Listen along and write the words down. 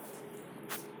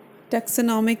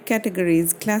Taxonomic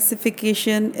categories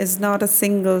classification is not a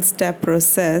single step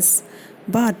process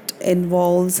but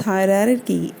involves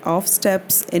hierarchy of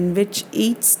steps in which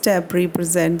each step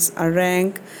represents a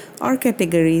rank or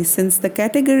category. Since the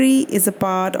category is a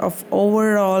part of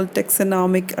overall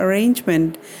taxonomic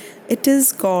arrangement, it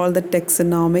is called the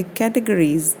taxonomic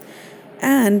categories,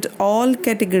 and all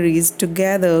categories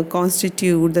together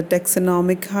constitute the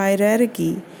taxonomic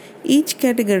hierarchy. Each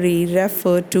category,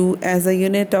 referred to as a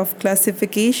unit of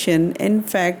classification, in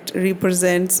fact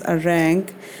represents a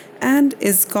rank and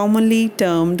is commonly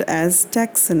termed as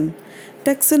taxon.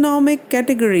 Taxonomic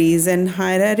categories and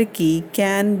hierarchy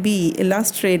can be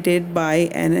illustrated by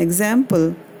an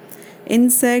example.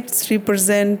 Insects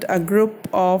represent a group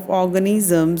of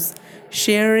organisms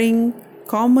sharing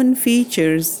common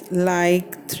features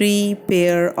like three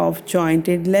pair of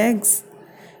jointed legs.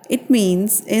 It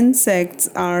means insects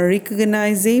are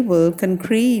recognizable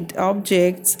concrete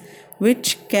objects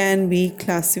which can be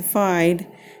classified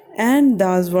and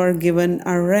thus were given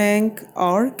a rank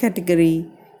or category.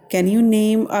 Can you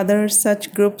name other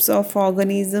such groups of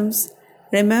organisms?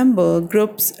 Remember,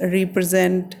 groups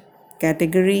represent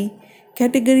category.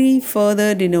 Category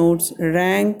further denotes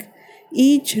rank.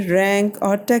 Each rank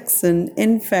or taxon,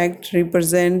 in fact,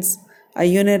 represents a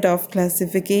unit of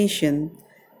classification.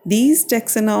 These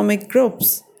taxonomic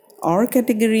groups or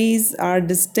categories are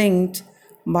distinct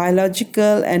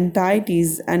biological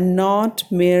entities and not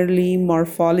merely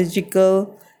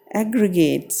morphological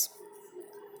aggregates.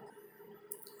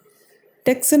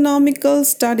 Taxonomical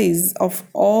studies of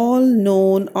all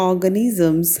known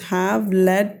organisms have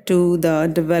led to the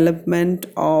development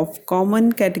of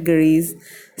common categories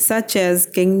such as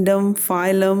kingdom,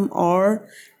 phylum, or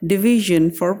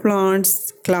division for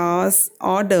plants, class,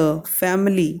 order,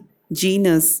 family,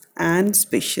 genus, and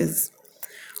species.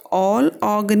 All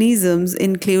organisms,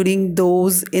 including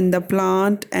those in the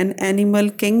plant and animal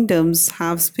kingdoms,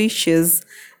 have species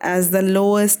as the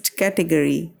lowest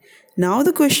category. Now,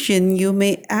 the question you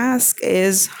may ask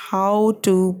is how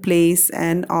to place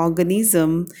an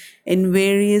organism in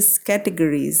various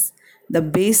categories. The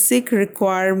basic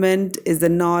requirement is the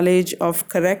knowledge of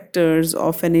characters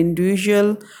of an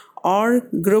individual or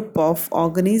group of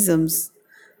organisms.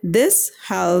 This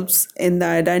helps in the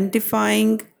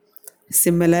identifying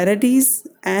similarities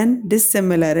and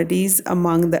dissimilarities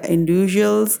among the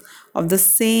individuals of the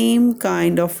same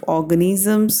kind of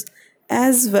organisms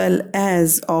as well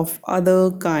as of other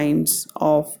kinds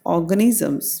of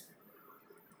organisms.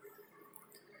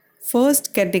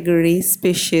 First category,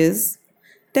 species.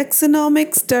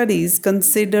 Taxonomic studies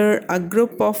consider a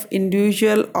group of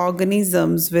individual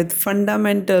organisms with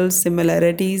fundamental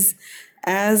similarities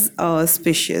as a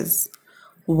species.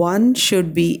 One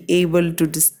should be able to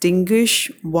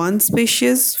distinguish one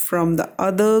species from the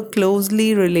other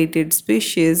closely related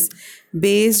species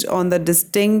based on the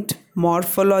distinct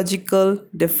morphological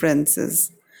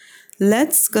differences.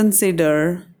 Let's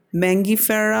consider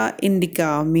Mangifera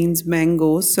indica means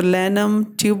mango,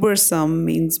 Solanum tubersum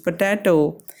means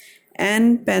potato,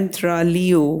 and Panthera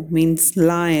leo means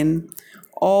lion.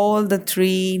 All the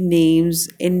three names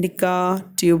indica,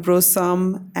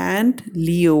 tuberosum, and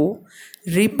leo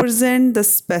represent the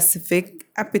specific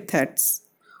epithets,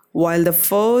 while the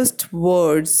first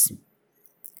words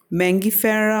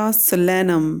Mangifera,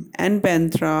 Solanum, and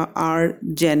Panthera are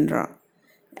genera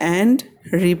and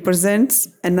represents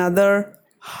another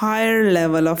higher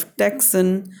level of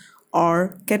taxon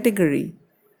or category.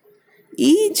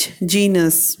 Each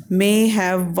genus may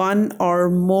have one or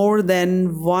more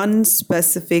than one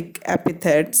specific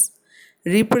epithets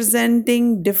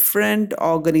representing different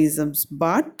organisms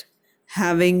but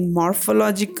having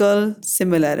morphological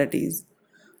similarities.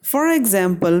 For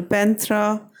example,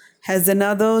 Panthera has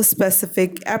another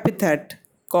specific epithet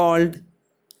called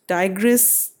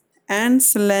tigris, and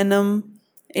Solanum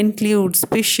includes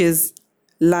species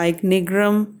like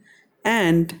Nigrum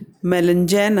and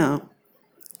Melangena.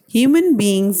 Human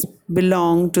beings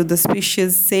belong to the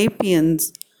species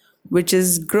Sapiens, which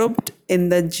is grouped in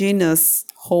the genus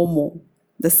Homo.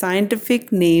 The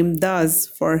scientific name, thus,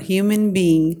 for human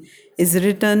being is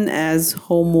written as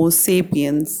Homo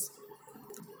sapiens.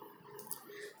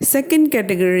 Second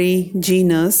category,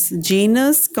 genus.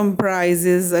 Genus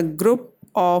comprises a group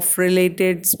of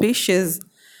related species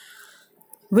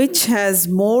which has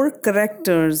more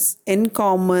characters in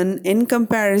common in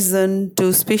comparison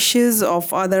to species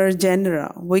of other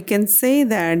genera. We can say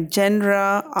that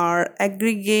genera are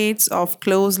aggregates of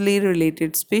closely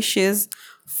related species.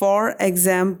 For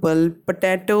example,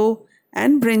 potato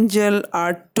and brinjal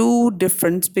are two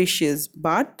different species,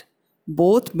 but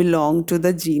both belong to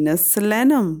the genus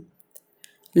Solanum.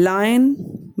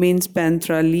 Lion means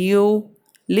Panthera leo.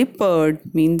 Leopard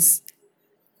means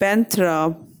Panthera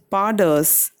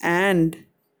pardus, and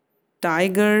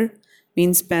tiger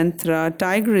means Panthera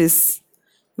tigris.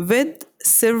 With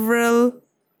several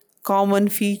common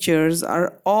features, are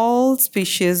all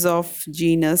species of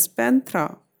genus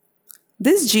Panthera.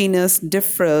 This genus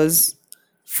differs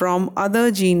from other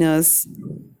genus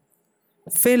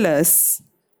Felis,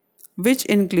 which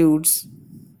includes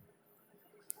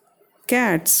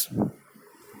cats.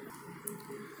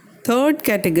 Third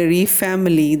category,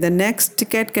 family. The next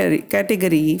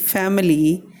category,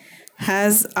 family,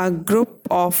 has a group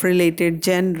of related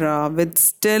genera with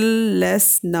still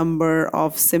less number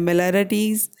of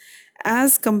similarities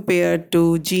as compared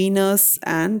to genus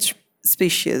and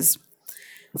species.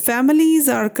 Families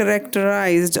are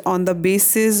characterized on the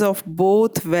basis of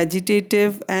both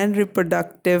vegetative and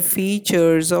reproductive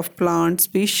features of plant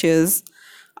species.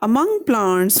 Among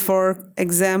plants, for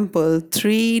example,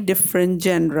 three different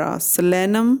genera,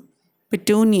 Solanum,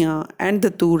 Petunia, and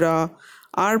Datura,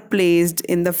 are placed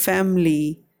in the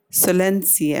family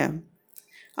Solanaceae.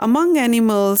 Among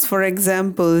animals, for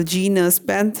example, genus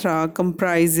Panthera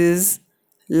comprises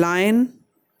lion,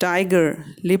 tiger,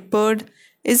 leopard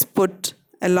is put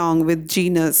along with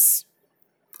genus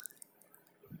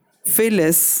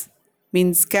Felis,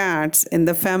 means cats, in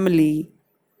the family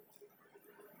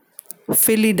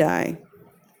Felidae.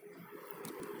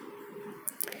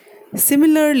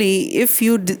 Similarly, if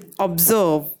you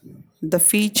observe the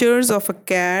features of a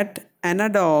cat and a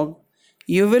dog,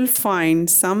 you will find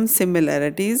some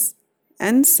similarities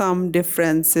and some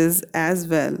differences as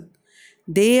well.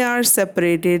 They are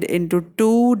separated into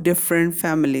two different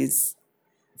families,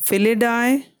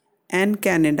 Felidae and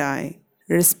Canidae,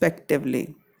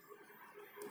 respectively.